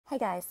Hey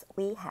guys,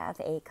 we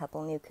have a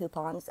couple new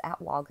coupons at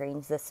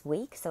Walgreens this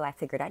week, so I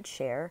figured I'd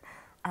share.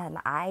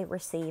 I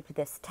received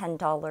this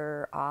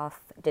 $10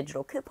 off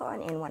digital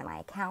coupon in one of my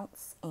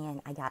accounts, and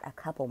I got a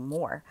couple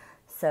more.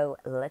 So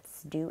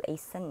let's do a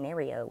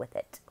scenario with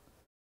it.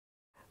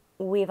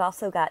 We've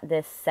also got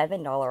this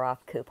 $7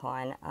 off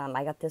coupon.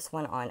 I got this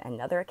one on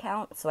another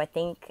account, so I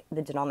think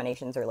the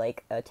denominations are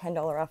like a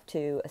 $10 off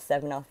 2, a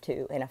 7 off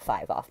 2, and a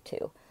 5 off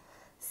 2.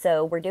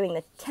 So we're doing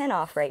the 10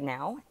 off right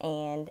now,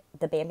 and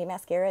the Bambi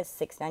mascara is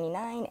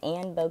 $6.99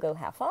 and BOGO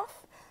half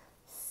off.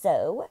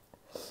 So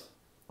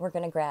we're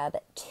going to grab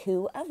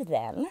 2 of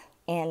them,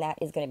 and that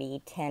is going to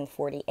be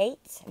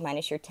 $10.48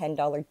 minus your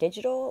 $10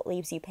 digital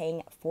leaves you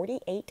paying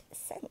 48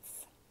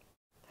 cents.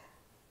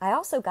 I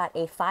also got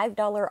a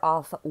 $5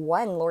 off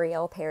 1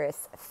 L'Oreal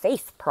Paris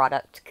face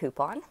product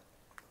coupon.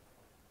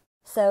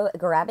 So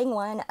grabbing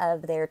one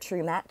of their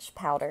True Match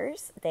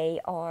powders,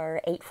 they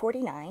are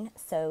 $8.49,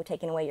 so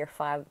taking away your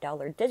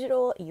 $5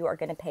 digital, you are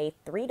going to pay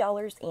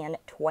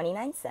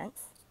 $3.29.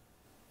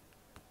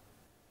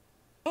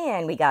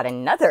 And we got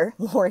another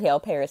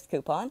L'Oreal Paris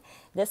coupon.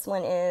 This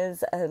one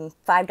is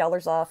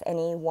 $5 off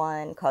any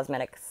one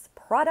cosmetics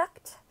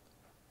product.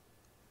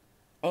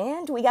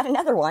 And we got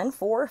another one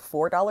for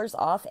 $4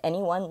 off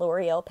any one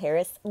L'Oreal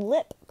Paris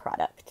lip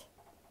product.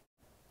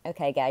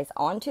 Okay guys,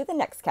 on to the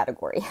next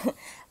category.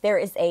 There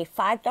is a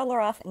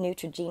 $5 off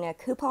Neutrogena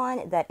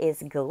coupon that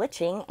is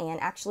glitching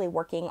and actually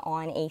working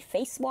on a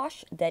face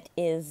wash that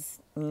is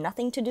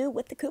nothing to do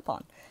with the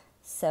coupon.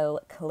 So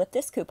clip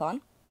this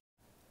coupon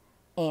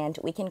and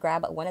we can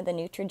grab one of the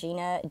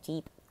Neutrogena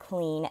Deep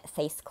Clean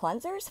Face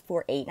Cleansers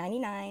for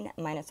 $8.99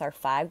 minus our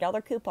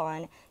 $5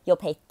 coupon. You'll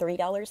pay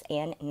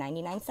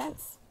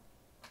 $3.99.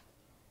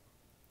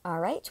 All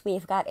right,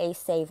 we've got a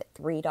save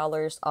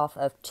 $3 off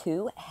of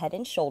 2 Head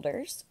and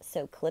Shoulders,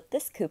 so clip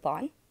this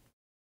coupon.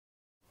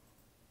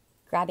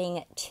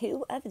 Grabbing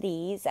 2 of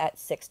these at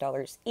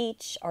 $6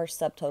 each, our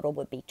subtotal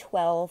would be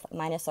 $12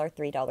 minus our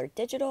 $3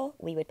 digital.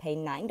 We would pay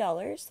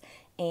 $9,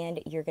 and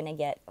you're going to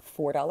get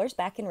 $4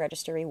 back in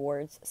register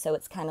rewards, so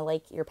it's kind of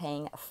like you're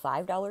paying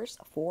 $5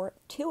 for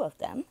 2 of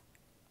them.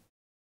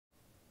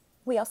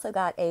 We also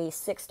got a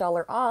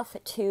 $6 off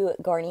 2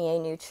 Garnier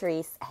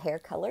Nutrice hair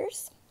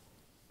colors.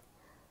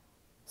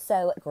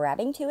 So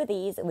grabbing 2 of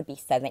these, it would be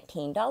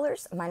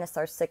 $17 minus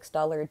our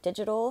 $6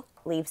 digital,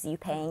 leaves you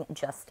paying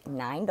just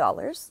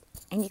 $9.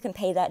 And you can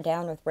pay that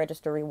down with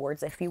register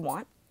rewards if you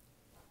want.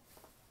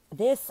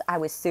 This I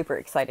was super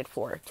excited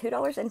for.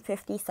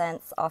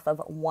 $2.50 off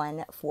of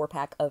 1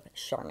 4-pack of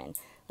Charmin.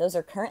 Those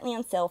are currently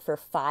on sale for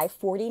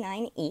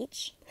 $5.49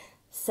 each.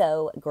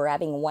 So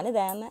grabbing one of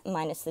them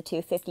minus the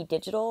 $2.50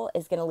 digital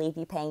is going to leave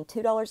you paying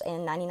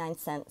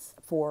 $2.99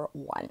 for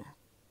 1.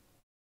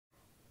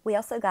 We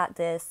also got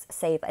this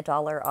save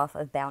 $1 off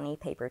of Bounty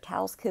paper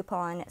towels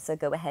coupon, so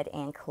go ahead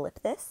and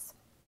clip this.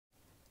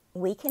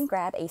 We can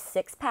grab a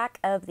 6-pack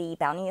of the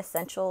Bounty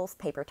Essentials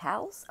paper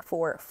towels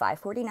for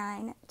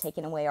 $5.49.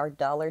 Taking away our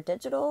 $1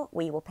 digital,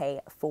 we will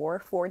pay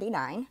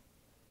 $4.49.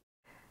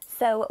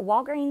 So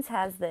Walgreens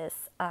has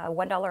this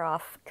 $1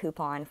 off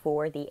coupon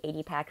for the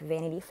 80-pack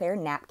Vanity Fair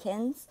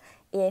napkins.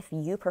 If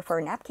you prefer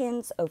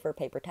napkins over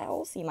paper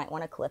towels, you might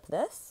want to clip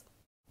this.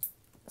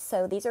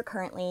 So these are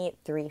currently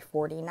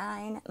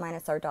 $3.49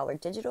 minus our $1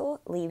 digital,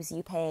 leaves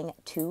you paying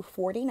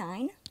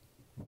 $2.49.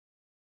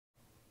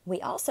 We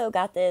also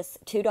got this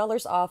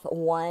 $2 off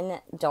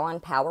 1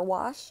 Dawn Power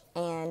Wash,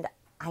 and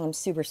I am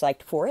super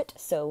psyched for it,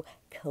 so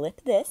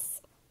clip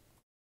this.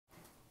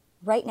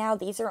 Right now,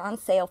 these are on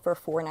sale for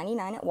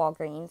 $4.99 at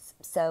Walgreens,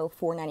 so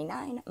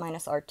 $4.99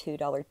 minus our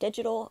 $2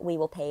 digital, we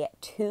will pay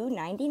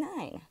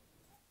 $2.99.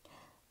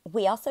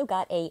 We also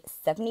got a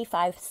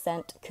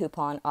 75-cent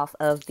coupon off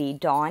of the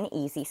Dawn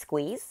Easy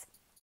Squeeze.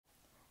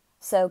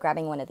 So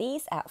grabbing one of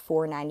these at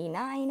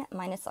 $4.99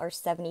 minus our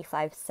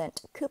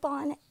 75-cent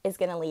coupon is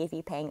going to leave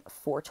you paying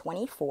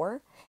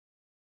 $4.24.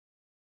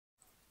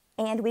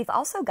 And we've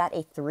also got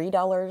a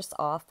 $3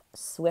 off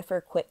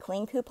Swiffer Quick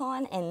Clean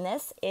coupon, and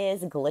this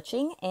is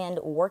glitching and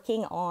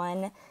working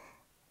on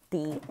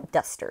the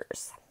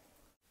dusters.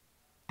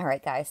 All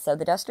right, guys, so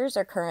the dusters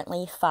are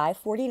currently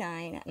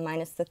 $5.49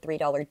 minus the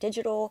 $3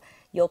 digital.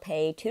 You'll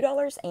pay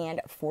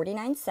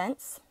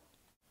 $2.49.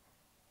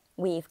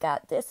 We've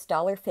got this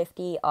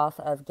 $1.50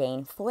 off of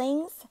Gain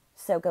Flings,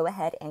 so go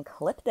ahead and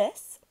clip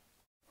this.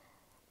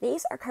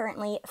 These are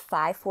currently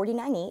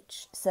 $5.49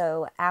 each,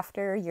 so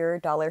after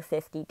your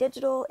 $1.50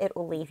 digital, it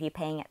will leave you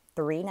paying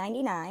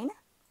 $3.99.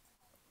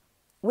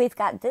 We've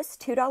got this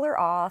 $2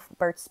 off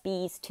Burt's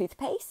Bees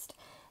toothpaste.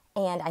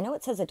 And I know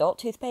it says adult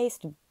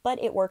toothpaste,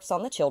 but it works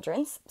on the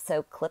children's,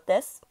 so clip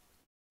this.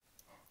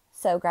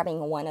 So grabbing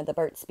one of the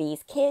Burt's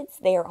Bees Kids,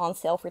 they are on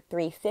sale for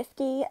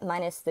 $3.50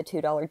 minus the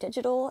 $2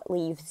 digital,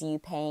 leaves you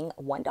paying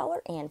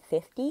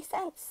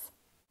 $1.50.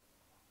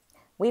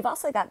 We've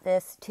also got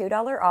this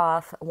 $2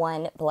 off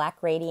 1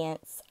 Black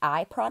Radiance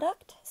eye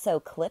product, so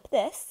clip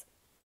this.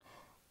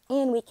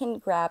 And we can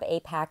grab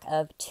a pack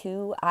of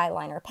 2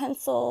 eyeliner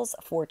pencils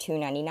for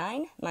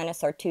 $2.99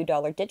 minus our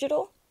 $2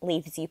 digital,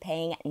 leaves you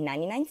paying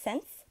 99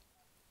 cents.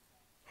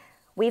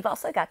 We've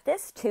also got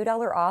this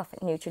 $2 off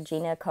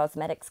Neutrogena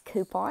Cosmetics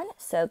coupon,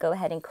 so go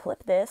ahead and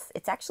clip this.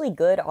 It's actually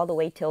good all the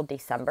way till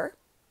December.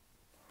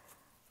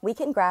 We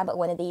can grab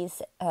one of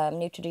these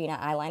Neutrogena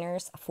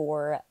eyeliners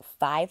for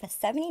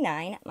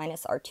 $5.79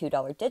 minus our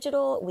 $2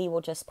 digital. We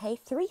will just pay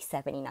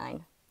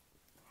 $3.79.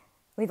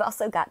 We've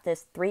also got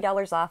this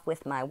 $3 off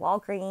with my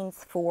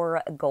Walgreens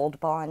for Gold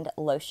Bond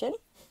lotion.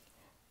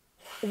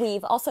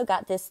 We've also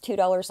got this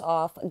 $2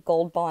 off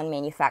Gold Bond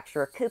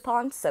manufacturer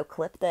coupon, so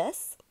clip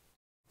this.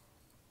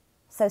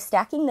 So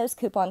stacking those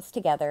coupons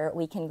together,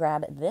 we can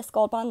grab this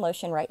Gold Bond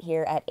lotion right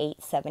here at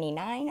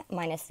 $8.79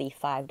 minus the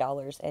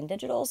 $5 in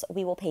digitals.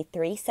 We will pay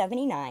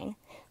 $3.79.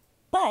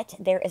 But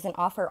there is an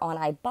offer on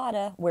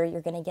Ibotta where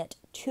you're going to get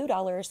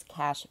 $2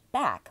 cash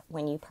back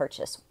when you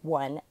purchase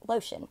one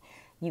lotion.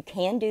 You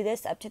can do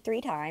this up to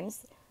 3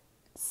 times,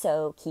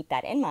 so keep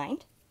that in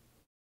mind.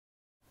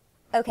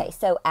 Okay,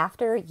 so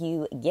after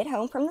you get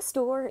home from the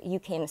store, you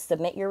can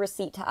submit your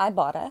receipt to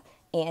Ibotta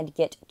and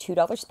get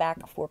 $2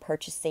 back for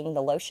purchasing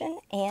the lotion,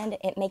 and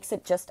it makes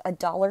it just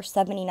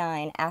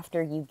 $1.79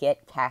 after you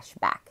get cash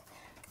back.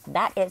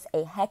 That is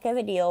a heck of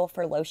a deal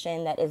for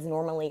lotion that is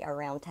normally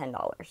around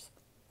 $10.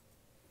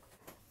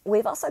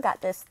 We've also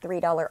got this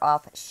 $3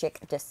 off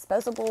Schick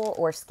disposable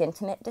or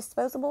Skintimate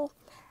disposable.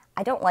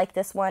 I don't like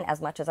this one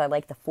as much as I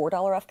like the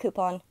 $4 off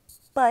coupon,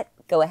 but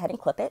go ahead and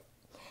clip it.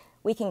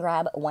 We can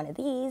grab one of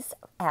these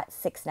at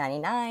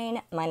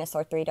 $6.99 minus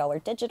our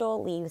 $3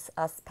 digital leaves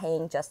us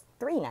paying just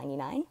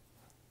 $3.99.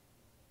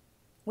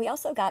 We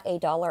also got a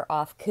 $1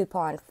 off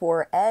coupon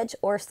for Edge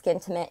or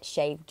Skintimate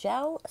Shave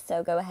Gel,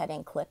 so go ahead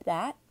and clip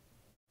that.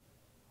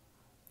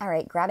 All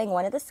right, grabbing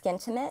one of the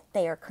Skintimate,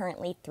 they are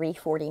currently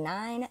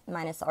 $3.49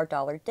 minus our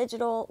 $1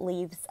 digital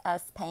leaves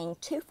us paying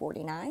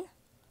 $2.49.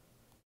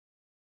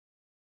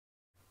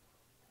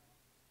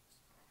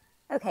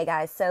 Okay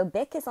guys, so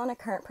Bic is on a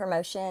current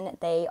promotion.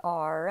 They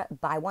are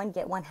buy one,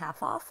 get one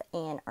half off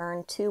and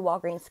earn 2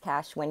 Walgreens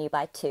cash when you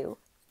buy 2.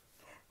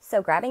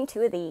 So grabbing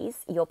 2 of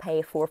these, you'll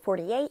pay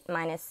 $4.48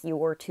 minus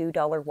your $2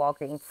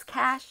 Walgreens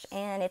cash,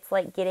 and it's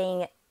like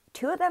getting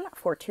 2 of them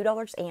for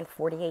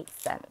 $2.48.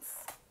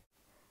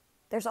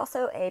 There's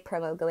also a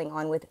promo going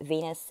on with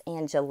Venus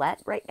and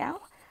Gillette right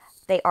now.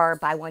 They are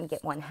buy one,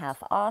 get one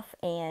half off,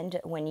 and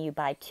when you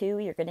buy 2,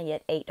 you're going to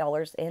get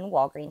 $8 in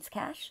Walgreens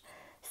cash.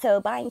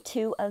 So buying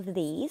 2 of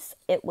these,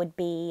 it would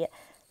be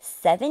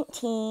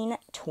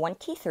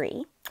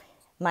 $17.23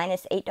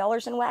 minus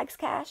 $8 in Wags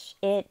cash.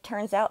 It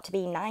turns out to be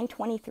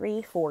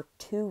 $9.23 for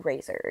 2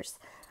 razors.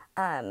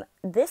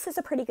 This is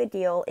a pretty good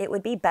deal. It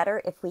would be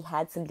better if we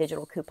had some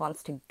digital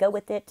coupons to go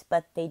with it,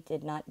 but they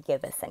did not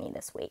give us any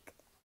this week.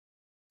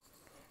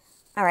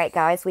 All right,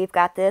 guys, we've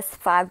got this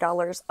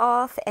 $5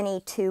 off any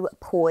 2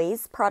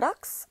 Poise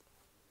products.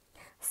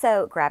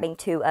 So grabbing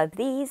 2 of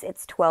these,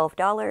 it's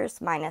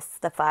 $12 minus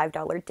the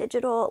 $5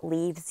 digital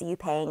leaves you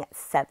paying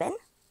 $7.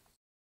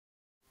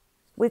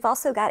 We've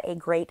also got a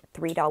great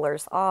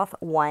 $3 off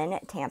 1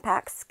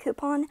 Tampax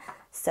coupon.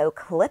 So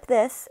clip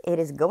this. It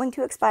is going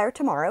to expire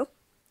tomorrow.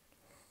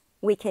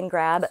 We can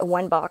grab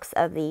 1 box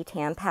of the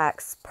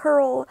Tampax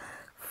Pearl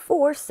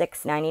for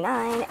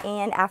 $6.99,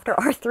 and after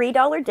our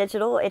 $3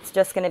 digital, it's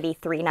just going to be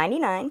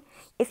 $3.99.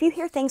 If you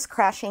hear things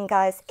crashing,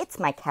 guys, it's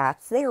my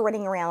cats. They are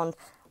running around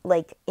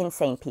like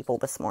insane people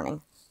this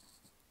morning.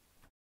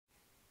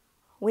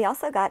 We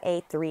also got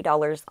a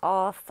 $3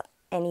 off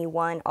any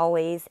 1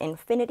 Always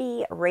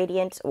Infinity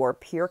Radiant or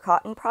Pure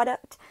Cotton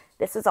product.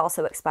 This is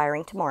also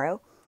expiring tomorrow.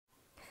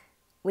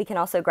 We can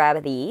also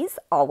grab these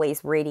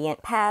Always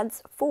Radiant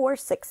pads for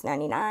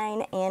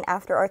 $6.99, and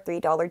after our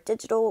 $3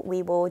 digital,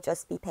 we will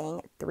just be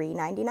paying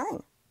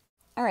 $3.99.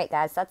 All right,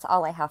 guys, that's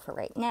all I have for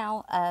right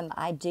now.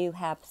 I do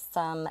have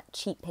some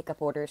cheap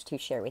pickup orders to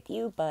share with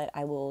you, but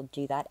I will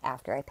do that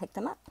after I pick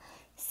them up.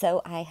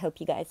 So I hope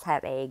you guys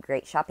have a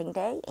great shopping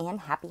day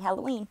and happy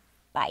Halloween.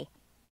 Bye.